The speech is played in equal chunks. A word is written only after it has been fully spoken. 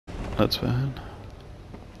That's fine.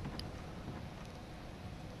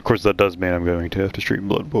 Of course, that does mean I'm going to have to stream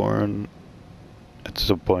Bloodborne at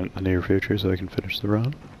some point in the near future so I can finish the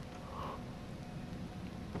run.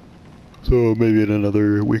 So maybe in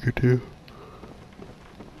another week or two.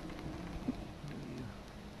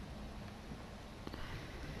 I'm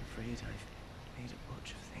afraid I've made a bunch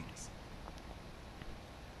of things.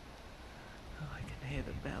 Oh, I can hear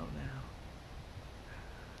the bell now.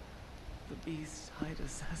 The beast hide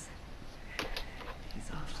assassin. He's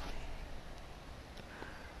after me.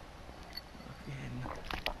 Again.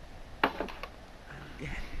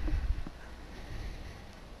 Again.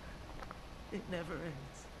 It never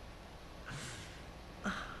ends.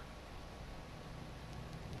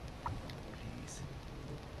 Please.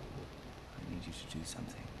 I need you to do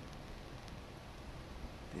something.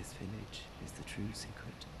 This village is the true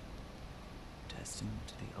secret. Testament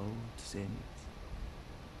to the old sins.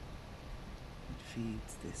 It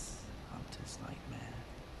feeds this hunter's nightmare.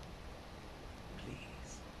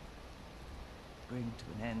 Please. Bring to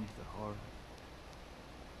an end the horror.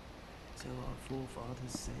 So our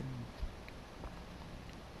forefathers sinned.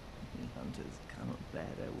 We hunters cannot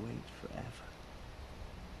bear their weight forever.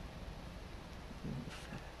 It isn't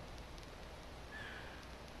fair.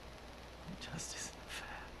 It just isn't fair.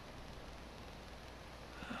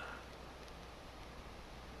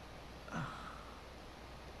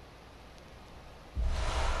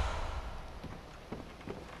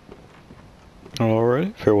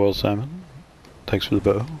 Alright, farewell Simon. Thanks for the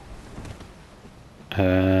bow.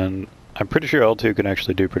 And I'm pretty sure L2 can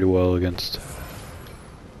actually do pretty well against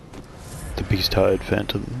the Beast-Hide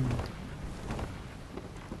Phantom.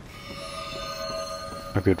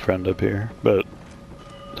 A good friend up here, but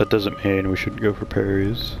that doesn't mean we shouldn't go for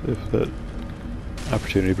parries if that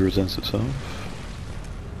opportunity presents itself.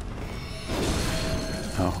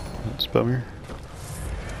 Oh, that's a bummer.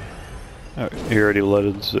 Oh, he already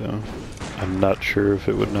leaded, so I'm not sure if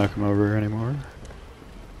it would knock him over anymore.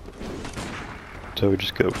 So we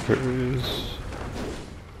just go for parries.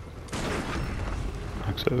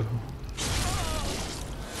 Like so.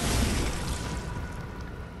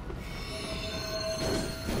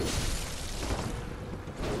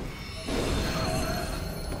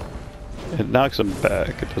 It knocks him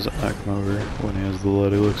back, it doesn't knock him over when he has the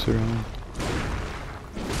lead elixir on.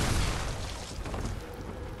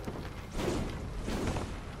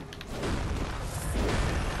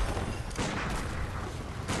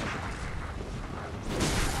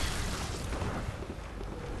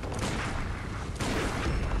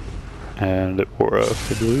 And it wore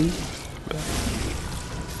off, I believe.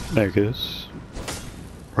 There it goes.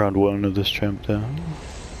 Round 1 of this champ down.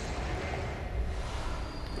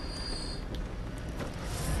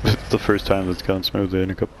 It's the first time that's gone smoothly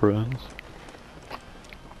in a couple runs.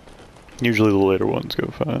 Usually the later ones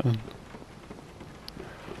go fine.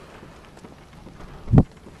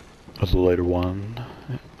 Or the later one,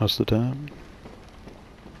 most of the time.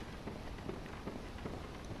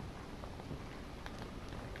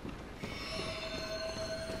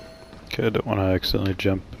 Okay, I don't want to accidentally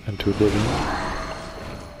jump into oblivion.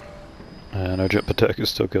 And our jump attack is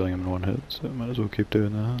still killing him in one hit, so might as well keep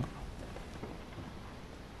doing that.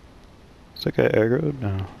 Is that guy aggroed?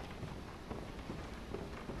 No.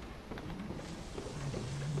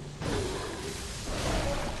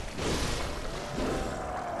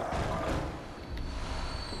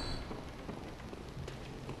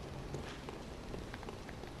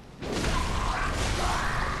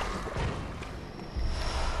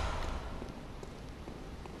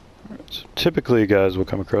 So typically guys will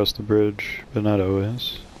come across the bridge, but not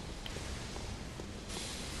always.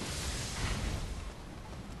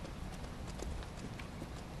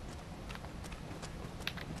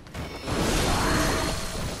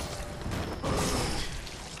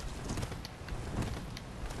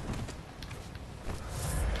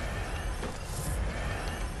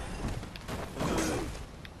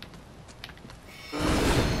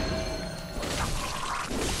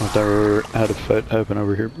 I've never had a fight happen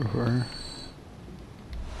over here before.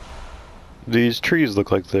 These trees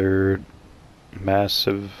look like they're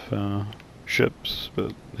massive ships,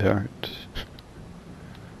 but they aren't.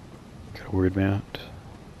 Kinda weirded me out.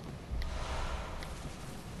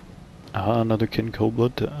 Ah, another Kin Cold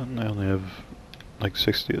Blood 10. I only have like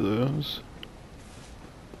 60 of those.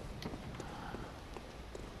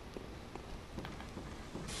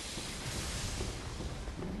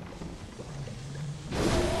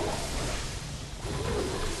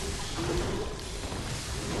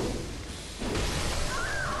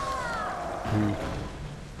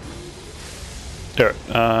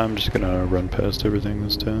 Alright, I'm just gonna run past everything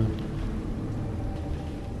this time.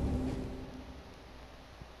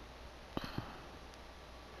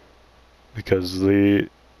 because the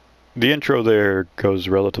intro there goes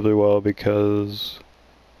relatively well because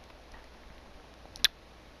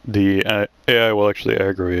the AI will actually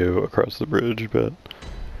aggro you across the bridge, but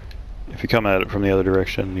if you come at it from the other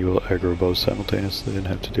direction, you will aggro both simultaneously and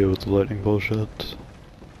have to deal with the lightning bullshit.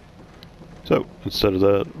 So, instead of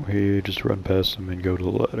that, we just run past them and go to the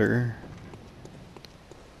ladder.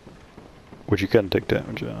 Which you can take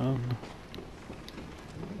damage on.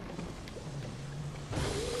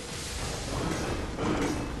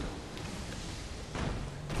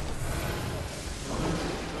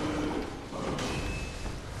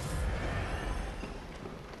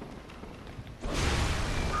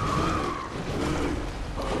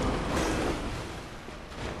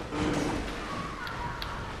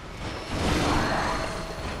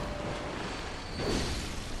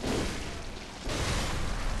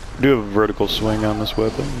 We do have a vertical swing on this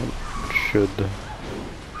weapon, which should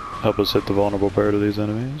help us hit the vulnerable part of these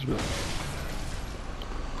enemies, but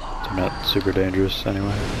they're not super dangerous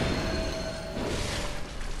anyway.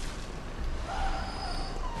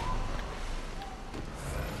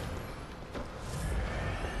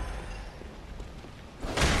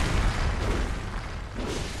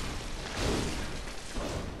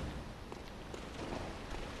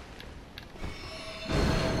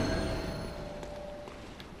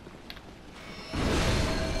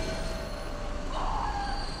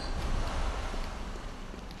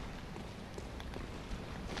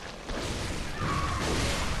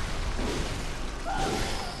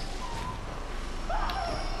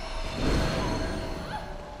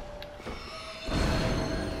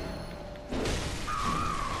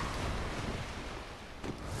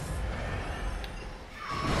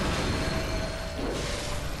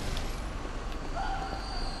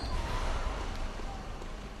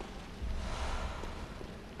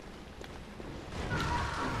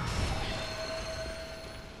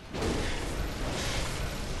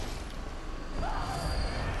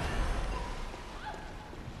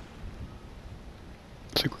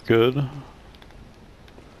 I think we're good.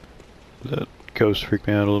 That ghost freaked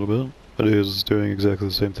me out a little bit, but it is doing exactly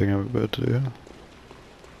the same thing I'm about to do.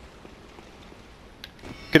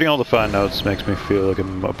 Getting all the fine notes makes me feel like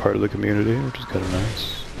I'm a part of the community, which is kind of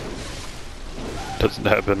nice. Doesn't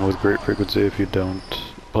happen with great frequency if you don't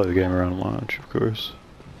play the game around launch, of course.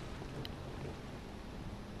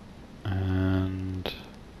 And...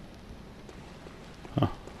 huh.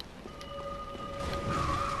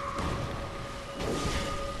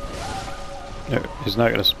 Yeah, he's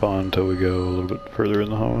not going to spawn until we go a little bit further in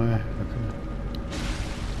the hallway. Okay.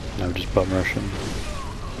 Now just bum rush him.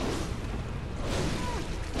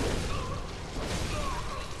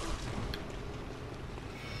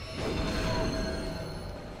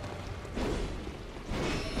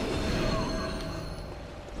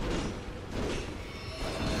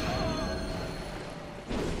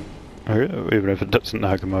 Okay, even if it doesn't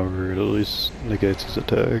knock him over, it at least negates his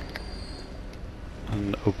attack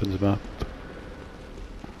and opens him up.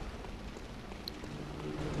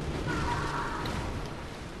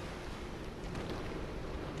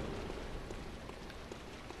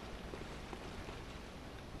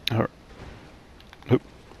 Alright. Oop.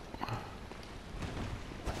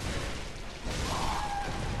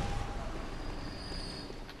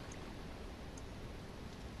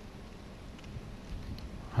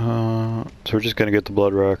 So we're just gonna get the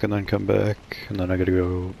blood rock and then come back, and then I gotta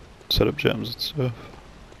go set up gems and stuff.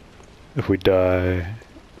 If we die,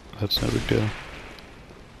 that's no big deal.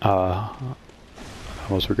 I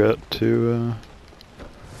almost forgot to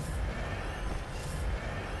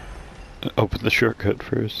open the shortcut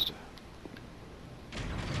first.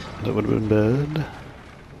 That would have been bad.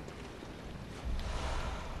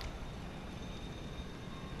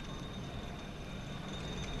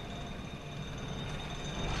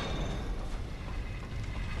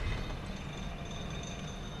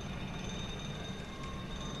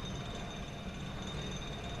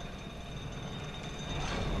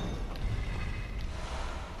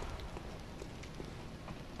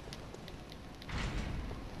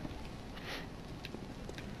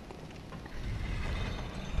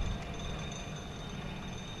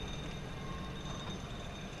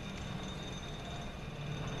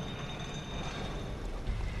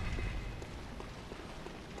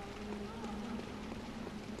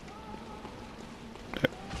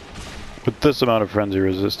 With this amount of frenzy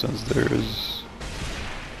resistance, there is...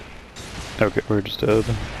 Okay, we're just dead.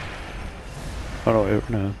 Oh no, wait,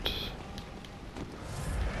 we're not.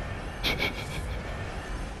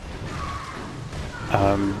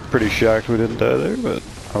 I'm pretty shocked we didn't die there, but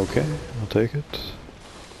okay, I'll take it.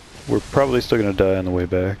 We're probably still gonna die on the way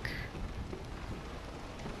back.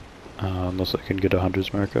 Unless I can get a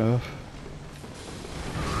 100's mark off.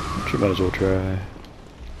 Which you might as well try.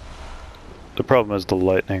 The problem is the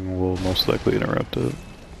lightning will most likely interrupt it.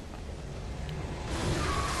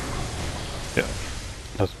 Yeah,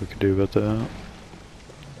 nothing we can do about that.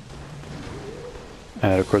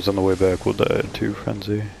 And of course on the way back we'll die to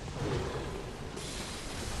Frenzy.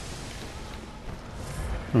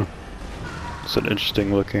 It's an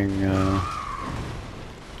interesting looking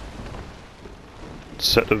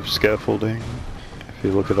set of scaffolding, if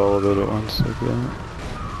you look at all of it at once like that.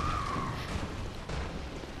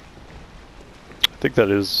 I think that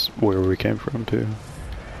is where we came from too.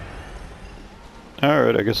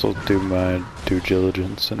 Alright, I guess I'll do my due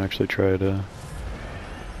diligence and actually try to...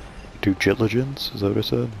 Due diligence? Is that what I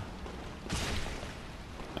said?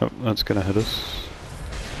 Oh, that's gonna hit us.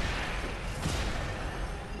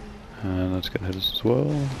 And that's gonna hit us as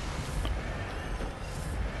well.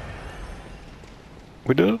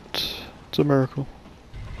 We did it! It's a miracle.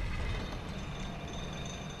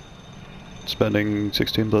 Spending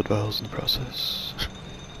 16 blood vials in the process.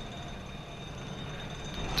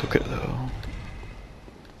 It's okay though.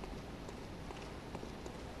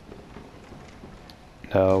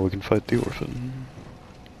 Now we can fight the orphan.